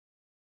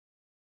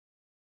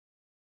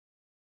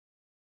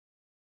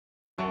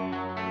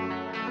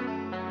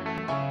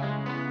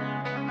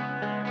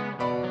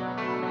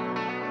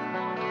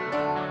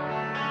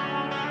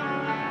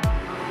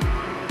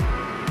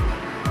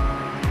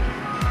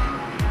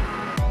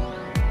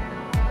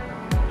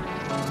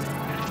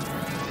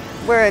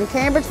We're in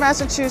Cambridge,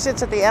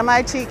 Massachusetts at the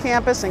MIT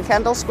campus in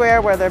Kendall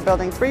Square, where they're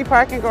building 3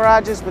 parking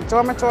garages with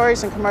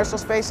dormitories and commercial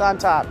space on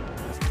top.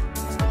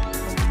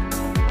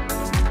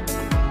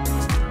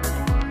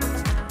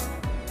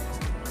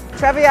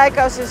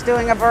 Treviicos is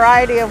doing a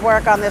variety of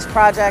work on this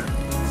project.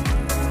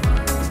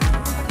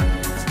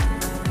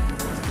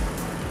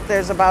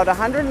 There's about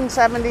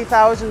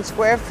 170,000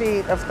 square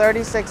feet of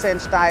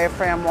 36-inch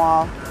diaphragm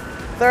wall,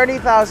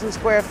 30,000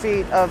 square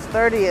feet of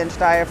 30-inch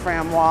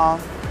diaphragm wall,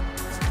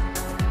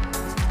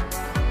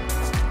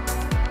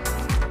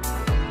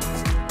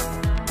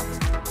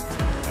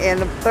 and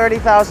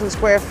 30,000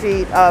 square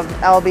feet of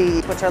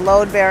LBE, which are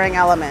load-bearing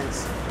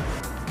elements.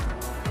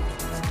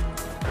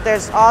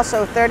 There's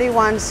also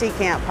 31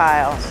 C-camp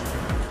piles.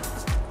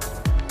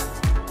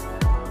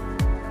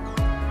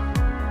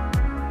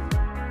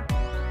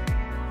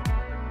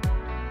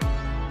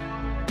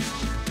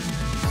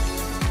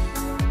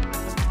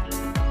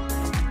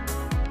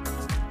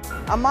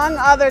 Among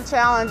other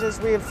challenges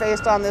we have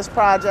faced on this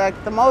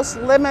project, the most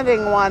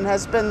limiting one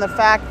has been the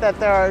fact that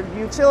there are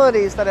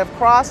utilities that have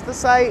crossed the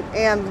site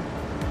and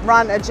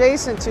run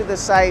adjacent to the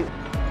site.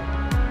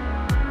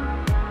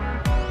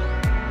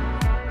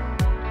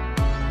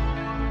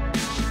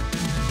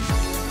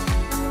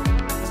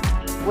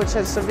 Which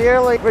has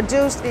severely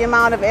reduced the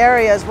amount of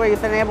areas where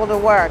you've been able to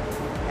work.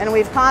 And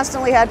we've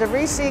constantly had to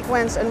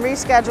resequence and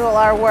reschedule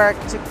our work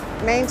to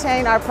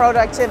maintain our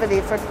productivity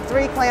for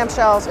 3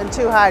 clamshells and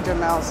 2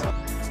 hydromills.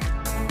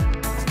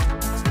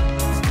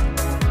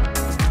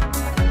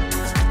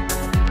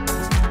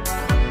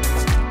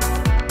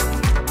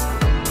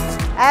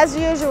 As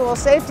usual,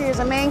 safety is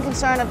a main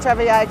concern of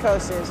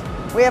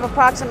Treviicos'. We have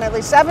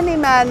approximately 70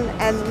 men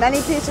and many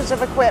pieces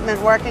of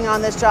equipment working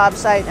on this job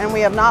site, and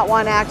we have not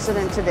one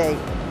accident to date.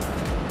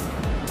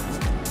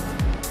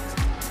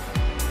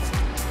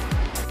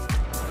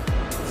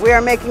 We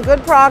are making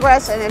good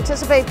progress and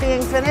anticipate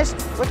being finished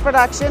with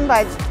production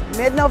by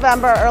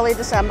mid-November, early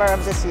December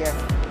of this year.